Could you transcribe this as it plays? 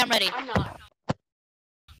ready. I'm not.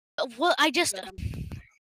 Well,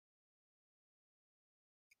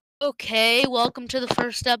 Okay, welcome to the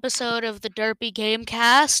first episode of the Derpy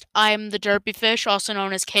Gamecast. I'm the Derpy Fish, also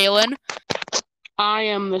known as Kalen. I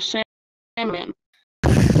am the Sandman.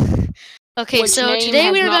 Okay, Which so name today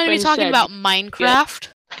has we are not going to be been talking said about Minecraft,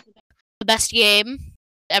 the best game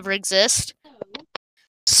to ever exist.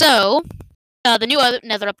 So, the new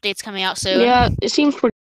Nether update's coming out soon. Yeah, it seems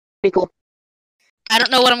pretty cool. I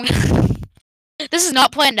don't know what I'm gonna... This is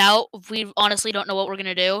not planned out. We honestly don't know what we're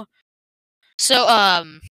gonna do. So,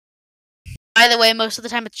 by the way, most of the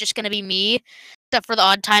time it's just gonna be me, except for the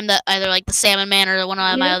odd time that either like the Salmon Man or one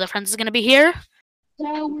of my other friends is gonna be here.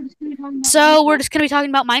 So we're just gonna be talking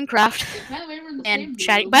about Minecraft and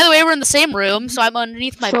chatting. By the way, we're in the same room, so I'm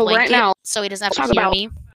underneath my blanket, right now, so he doesn't have to hear me.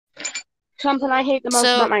 Something I hate the most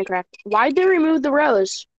about Minecraft. Why'd they remove the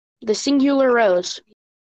rows? The singular rows.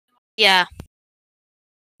 Yeah.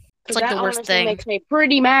 It's like the worst thing. That makes me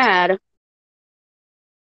pretty mad.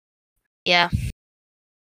 Yeah.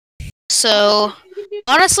 So,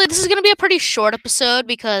 honestly, this is going to be a pretty short episode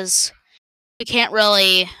because we can't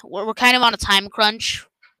really... We're kind of on a time crunch.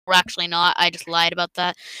 We're actually not. I just lied about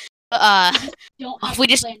that. We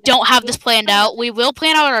just don't have this planned out. We will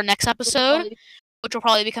plan out our next episode, which will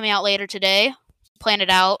probably be coming out later today. Plan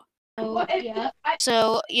it out.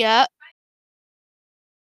 So, yeah.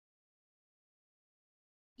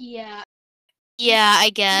 Yeah, I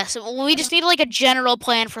guess. We just need, like, a general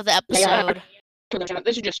plan for the episode.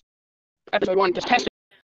 This is just episode 1, just testing.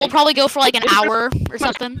 We'll probably go for, like, an hour or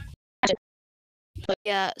something.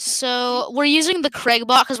 Yeah, so we're using the Craig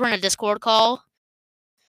bot because we're in a Discord call.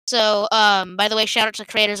 So, by the way, shout out to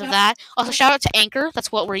the creators of that. Also, shout out to Anchor.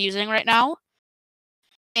 That's what we're using right now.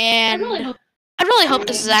 And I really hope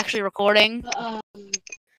this is actually recording.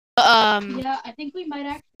 Yeah, I think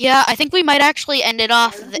we might actually end it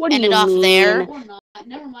off there.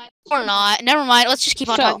 Or not. Never mind. Let's just keep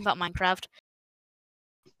on talking about Minecraft.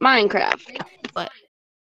 But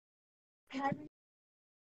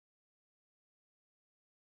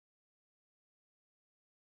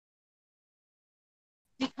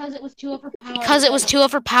because it was too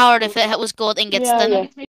overpowered. If it was gold ingots, then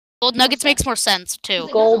gold nuggets makes more sense too.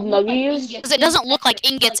 Gold nuggets? Because it doesn't look like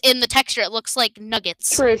ingots in the texture; it looks like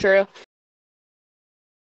nuggets. True.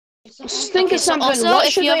 Think of something. Also,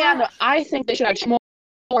 what should they add? I think they should add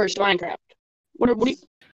s'mores to Minecraft. What do you?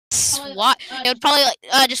 SWAT? It would probably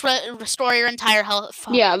just restore your entire health.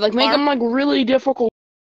 Yeah, like make them like really difficult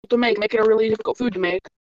to make. Make it a really difficult food to make.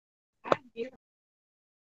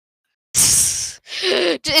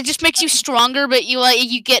 It just makes you stronger, but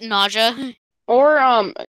you get nausea. Or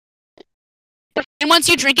And once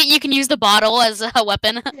you drink it, you can use the bottle as a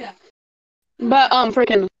weapon. Yeah. But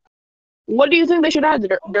freaking, what do you think they should add, the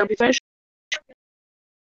Derpy Fish?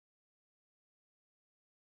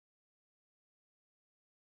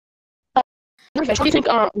 What do you think?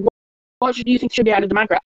 What do you think should be added to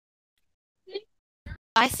Minecraft?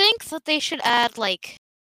 I think that they should add like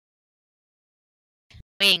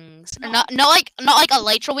wings, or not like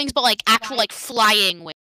elytra wings, but like actual like flying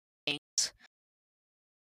wings.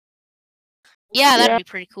 Yeah, that'd be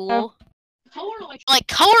pretty cool. Like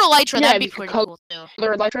color elytra, that'd be pretty cool too.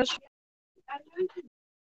 Color elytras?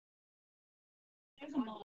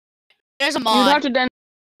 There's a mod. You'd have to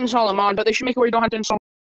install a mod, but they should make it where you don't have to install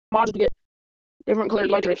mods to get different colored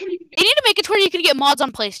elytras. They need to make it to where you can get mods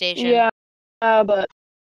on PlayStation. Yeah, but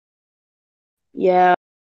yeah.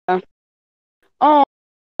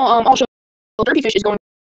 Also, Derpy Fish is going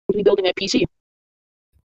to be building a PC.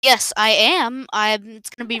 Yes, I am. It's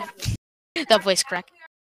gonna be that voice crack.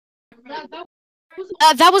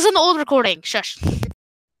 That was in the old recording. Shush.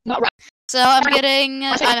 Not right. So I'm getting.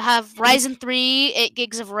 I have Ryzen 3, 8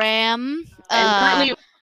 gigs of RAM. Currently,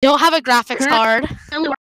 don't have a graphics card. I'm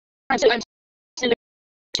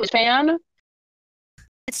his fan.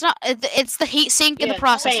 It's not. It's the heatsink and the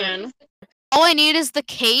processor. Fan. All I need is the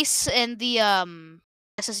case and the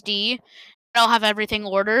SSD. I'll have everything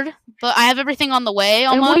ordered, but I have everything on the way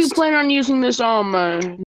almost. And what do you plan on using this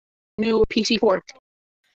new PC for?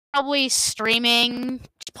 Probably streaming,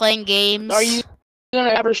 just playing games. Are you gonna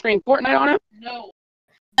ever stream Fortnite on it? No.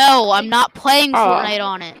 No, I'm not playing Fortnite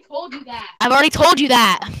on it. I told you that. I've already told you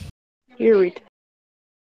that. Here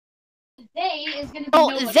They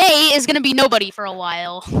is gonna be nobody for a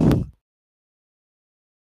while.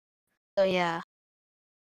 So yeah.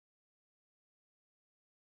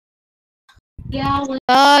 Yeah.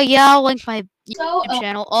 I'll link my YouTube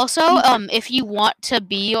channel. Also, if you want to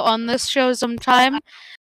be on this show sometime,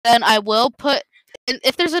 then I will put.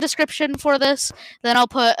 If there's a description for this, then I'll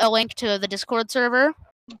put a link to the Discord server.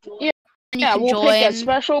 Yeah. And you Yeah, can we'll join, pick a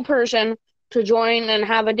special person to join and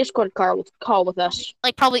have a Discord call with us.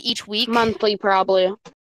 like, probably each week. Monthly, probably.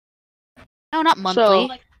 No, not monthly.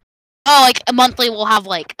 Oh, like, a monthly we'll have,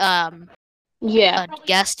 like, Yeah. a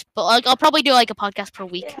guest. But, like, I'll probably do, like, a podcast per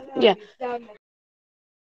week. Yeah.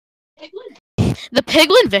 The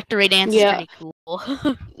Piglin victory dance is Yeah. pretty cool.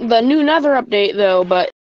 The new Nether update, though,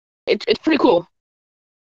 but it's pretty cool.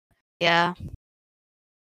 Yeah.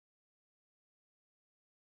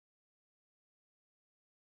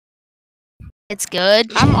 It's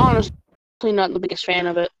good. I'm honestly not the biggest fan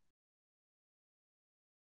of it.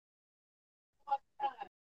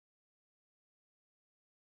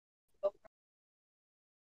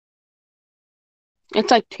 It's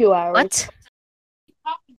like 2 hours. What?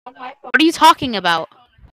 What are you talking about?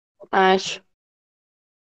 Nice.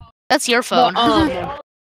 That's your phone.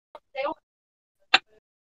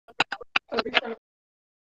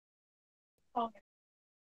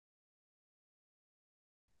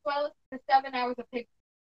 Well, the 7 hours of pig.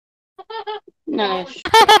 Nice.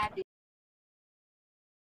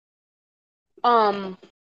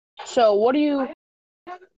 So what do you?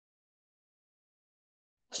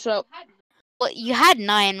 So Well, you had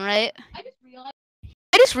 9, right? I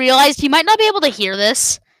just realized you might not be able to hear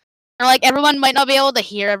this. Or, like, everyone might not be able to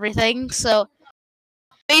hear everything, so...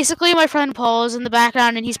 Basically, my friend Paul is in the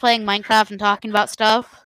background, and he's playing Minecraft and talking about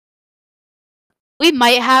stuff. We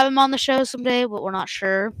might have him on the show someday, but we're not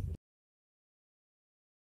sure.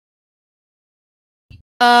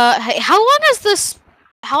 Hey, how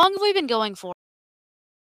long have we been going for?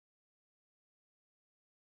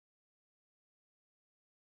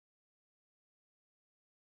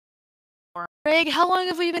 Greg, how long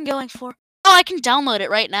have we been going for? Oh, I can download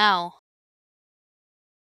it right now.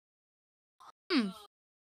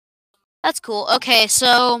 That's cool. Okay,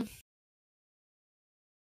 so...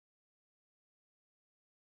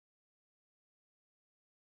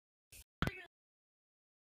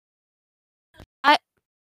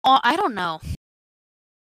 I don't know.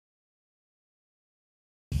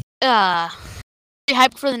 You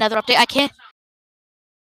hyped for the Nether update? I can't...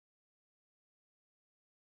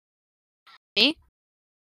 Me?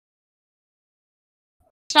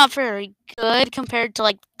 It's not very good compared to,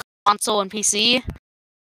 like, console and PC.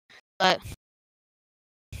 But...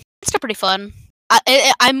 it's still pretty fun.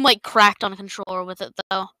 I'm, like, cracked on a controller with it,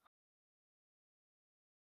 though.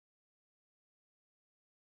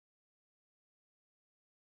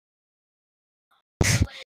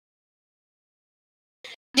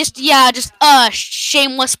 Just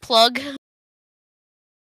shameless plug.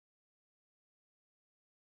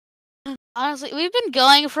 Honestly, we've been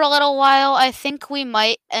going for a little while. I think we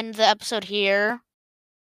might end the episode here.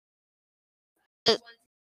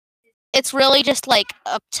 It's really just, like,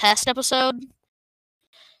 a test episode.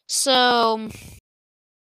 So...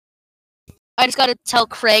 I just gotta tell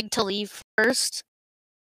Craig to leave first.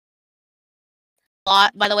 By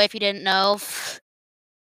the way, if you didn't know.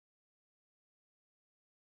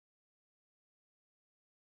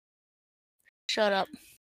 Shut up.